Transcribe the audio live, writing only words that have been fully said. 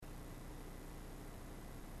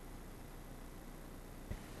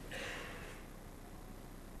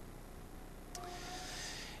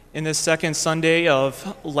In this second Sunday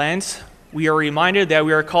of Lent, we are reminded that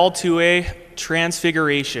we are called to a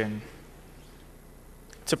transfiguration,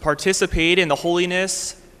 to participate in the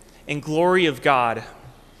holiness and glory of God.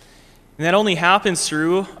 And that only happens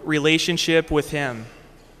through relationship with Him.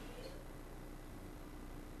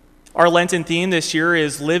 Our Lenten theme this year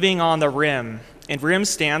is Living on the Rim, and RIM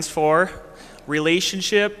stands for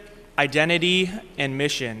Relationship, Identity, and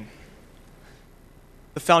Mission.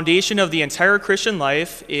 The foundation of the entire Christian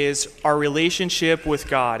life is our relationship with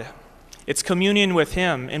God. It's communion with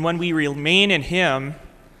Him, and when we remain in Him,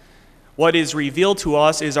 what is revealed to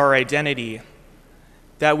us is our identity,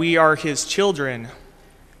 that we are His children,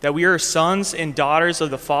 that we are sons and daughters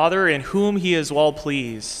of the Father in whom He is well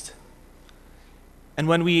pleased. And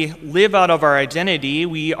when we live out of our identity,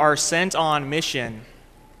 we are sent on mission.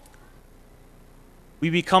 We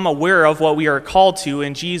become aware of what we are called to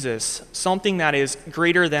in Jesus, something that is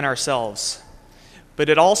greater than ourselves. But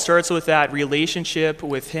it all starts with that relationship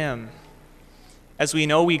with Him. As we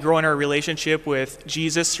know, we grow in our relationship with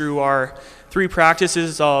Jesus through our three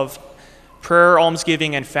practices of prayer,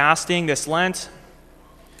 almsgiving, and fasting this Lent,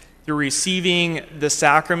 through receiving the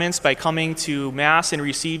sacraments by coming to Mass and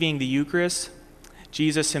receiving the Eucharist,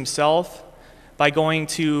 Jesus Himself, by going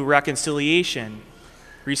to reconciliation,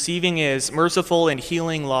 receiving His merciful and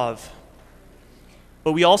healing love.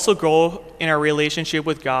 But we also grow in our relationship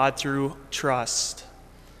with God through trust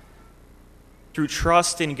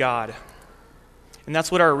in God. And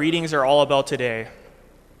that's what our readings are all about today.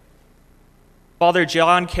 Father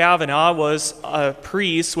John Kavanaugh was a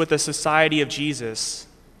priest with the Society of Jesus,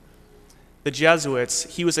 the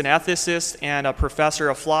Jesuits. He was an ethicist and a professor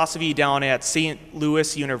of philosophy down at St.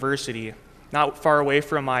 Louis University, not far away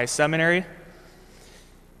from my seminary.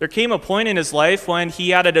 There came a point in his life when he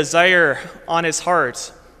had a desire on his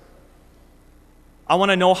heart. I want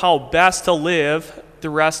to know how best to live the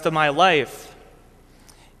rest of my life.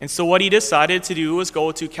 And so what he decided to do was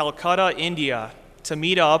go to Calcutta, India, to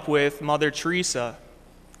meet up with Mother Teresa.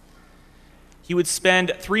 He would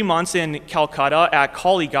spend 3 months in Calcutta at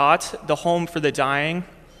Kalighat, the home for the dying,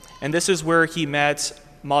 and this is where he met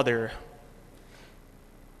Mother.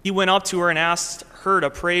 He went up to her and asked her to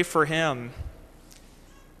pray for him.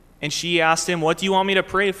 And she asked him, "What do you want me to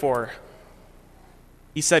pray for?"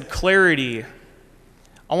 He said, "Clarity.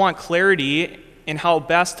 I want clarity in how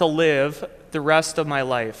best to live the rest of my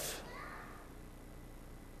life."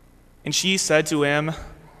 And she said to him,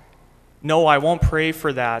 "No, I won't pray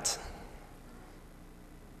for that."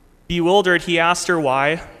 Bewildered, he asked her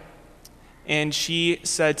why, and she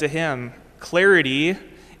said to him, "Clarity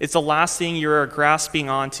is the last thing you're grasping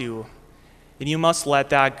onto, and you must let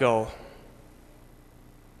that go."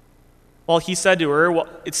 Well, he said to her, "Well,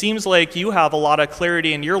 it seems like you have a lot of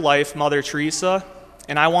clarity in your life, Mother Teresa,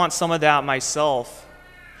 and I want some of that myself."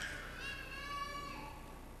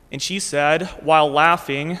 And she said, while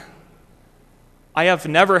laughing, "I have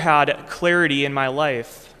never had clarity in my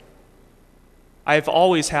life. I've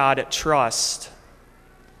always had trust,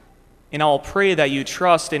 and I'll pray that you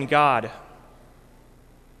trust in God."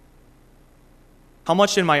 How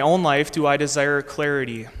much in my own life do I desire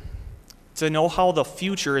clarity? To know how the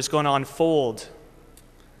future is going to unfold.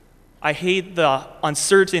 I hate the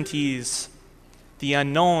uncertainties, the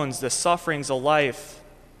unknowns, the sufferings of life.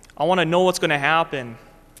 I want to know what's going to happen.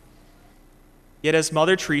 Yet as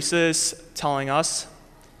Mother Teresa is telling us,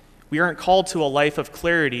 we aren't called to a life of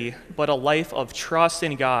clarity, but a life of trust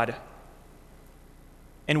in God.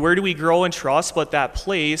 And where do we grow in trust but that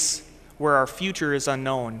place where our future is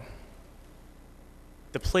unknown?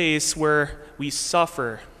 The place where we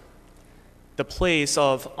suffer, the place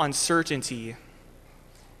of uncertainty.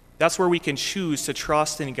 That's where we can choose to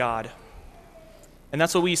trust in God. And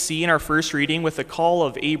that's what we see in our first reading with the call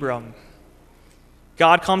of Abram.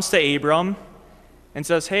 God comes to Abram and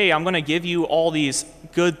says, "Hey, I'm going to give you all these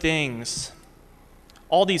good things,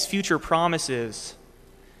 all these future promises.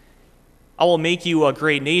 I will make you a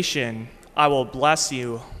great nation. I will bless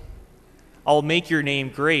you. I will make your name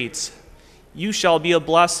great. You shall be a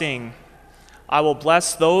blessing. I will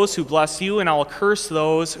bless those who bless you, and I will curse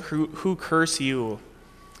those who curse you.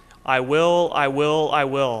 I will, I will, I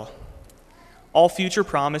will." All future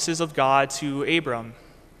promises of God to Abram.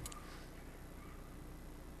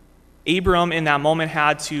 Abram in that moment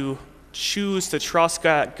had to choose to trust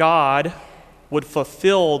that God would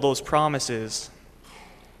fulfill those promises.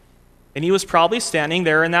 And he was probably standing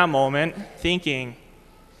there in that moment thinking,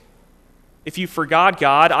 if you forgot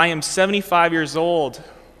God, I am 75 years old.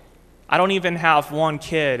 I don't even have one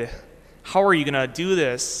kid. How are you going to do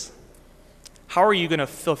this? How are you going to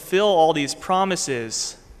fulfill all these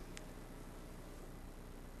promises?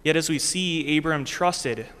 Yet as we see, Abram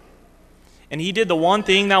trusted And he did the one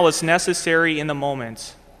thing that was necessary in the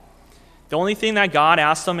moment. The only thing that God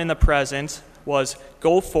asked him in the present was,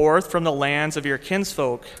 go forth from the lands of your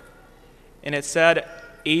kinsfolk. And it said,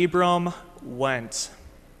 Abram went.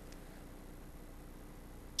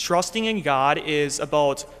 Trusting in God is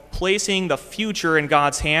about placing the future in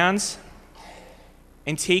God's hands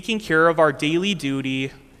and taking care of our daily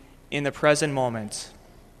duty in the present moment.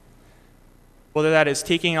 Whether that is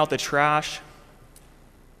taking out the trash.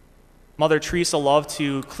 Mother Teresa loved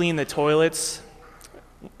to clean the toilets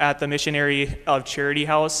at the Missionary of Charity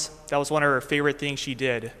House. That was one of her favorite things she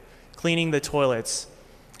did, cleaning the toilets.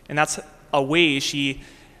 And that's a way she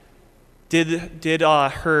did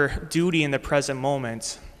her duty in the present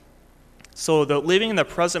moment. So the living in the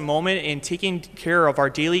present moment and taking care of our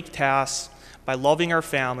daily tasks by loving our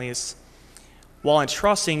families while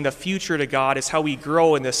entrusting the future to God is how we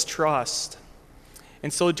grow in this trust.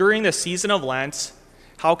 And so during the season of Lent,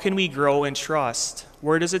 how can we grow in trust?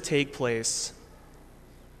 Where does it take place?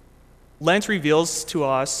 Lent reveals to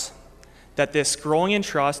us that this growing in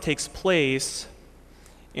trust takes place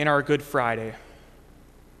in our Good Friday.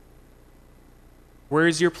 Where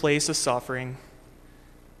is your place of suffering?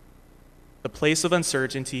 The place of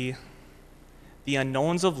uncertainty, the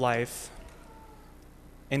unknowns of life,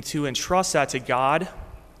 and to entrust that to God,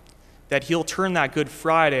 that He'll turn that Good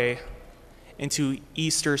Friday into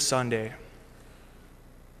Easter Sunday.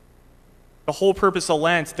 The whole purpose of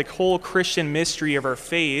Lent, the whole Christian mystery of our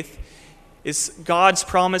faith, is God's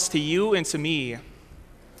promise to you and to me.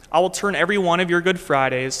 I will turn every one of your Good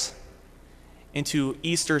Fridays into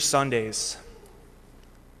Easter Sundays.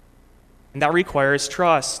 And that requires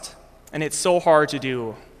trust. And it's so hard to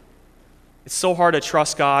do. It's so hard to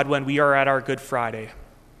trust God when we are at our Good Friday.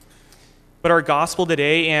 But our gospel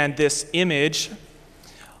today and this image,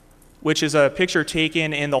 which is a picture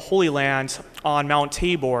taken in the Holy Land on Mount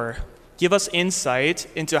Tabor, give us insight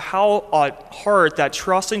into how a heart that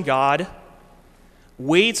trusts in God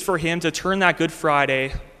waits for Him to turn that Good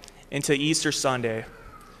Friday into Easter Sunday.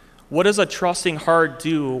 What does a trusting heart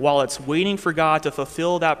do while it's waiting for God to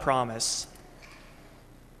fulfill that promise?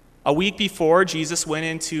 A week before, Jesus went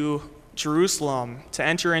into Jerusalem to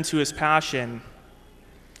enter into His passion.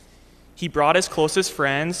 He brought His closest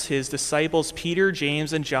friends, His disciples Peter,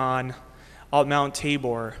 James, and John, up Mount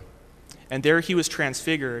Tabor, and there He was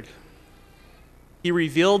transfigured. He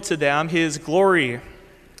revealed to them His glory,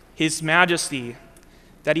 His majesty,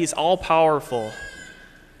 that He's all-powerful,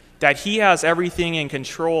 that He has everything in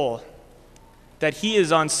control, that He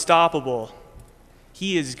is unstoppable.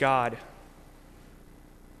 He is God.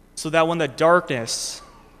 So that when the darkness,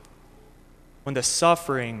 when the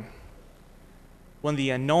suffering, when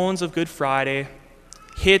the unknowns of Good Friday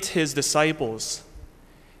hit His disciples,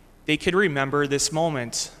 they could remember this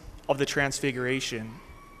moment of the Transfiguration.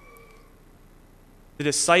 The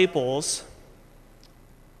disciples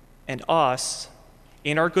and us,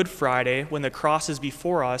 in our Good Friday, when the cross is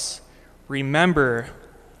before us, remember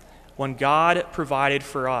when God provided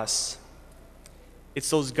for us. It's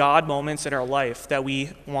those God moments in our life that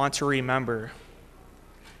we want to remember.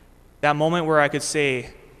 That moment where I could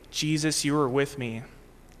say, Jesus, you were with me.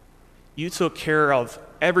 You took care of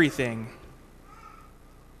everything.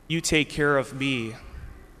 You take care of me.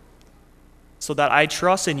 So that I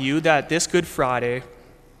trust in you that this Good Friday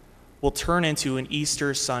will turn into an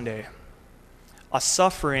Easter Sunday, a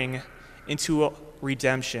suffering into a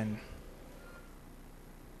redemption.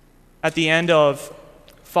 At the end of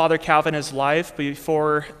Father Kavanagh's life,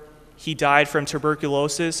 before he died from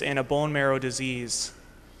tuberculosis and a bone marrow disease,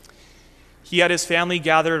 he had his family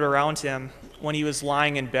gathered around him when he was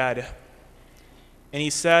lying in bed. And he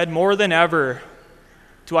said, more than ever,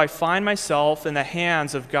 do I find myself in the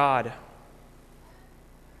hands of God.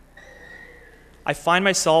 I find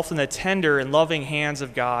myself in the tender and loving hands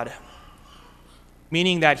of God,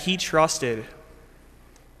 meaning that he trusted.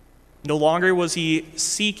 No longer was he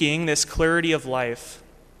seeking this clarity of life,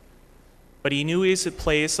 but he knew his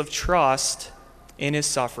place of trust in his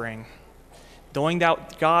suffering, knowing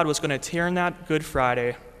that God was going to turn that Good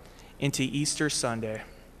Friday into Easter Sunday.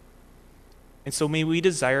 And so may we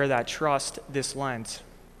desire that trust this Lent.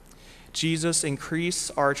 Jesus, increase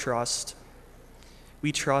our trust.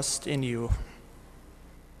 We trust in you.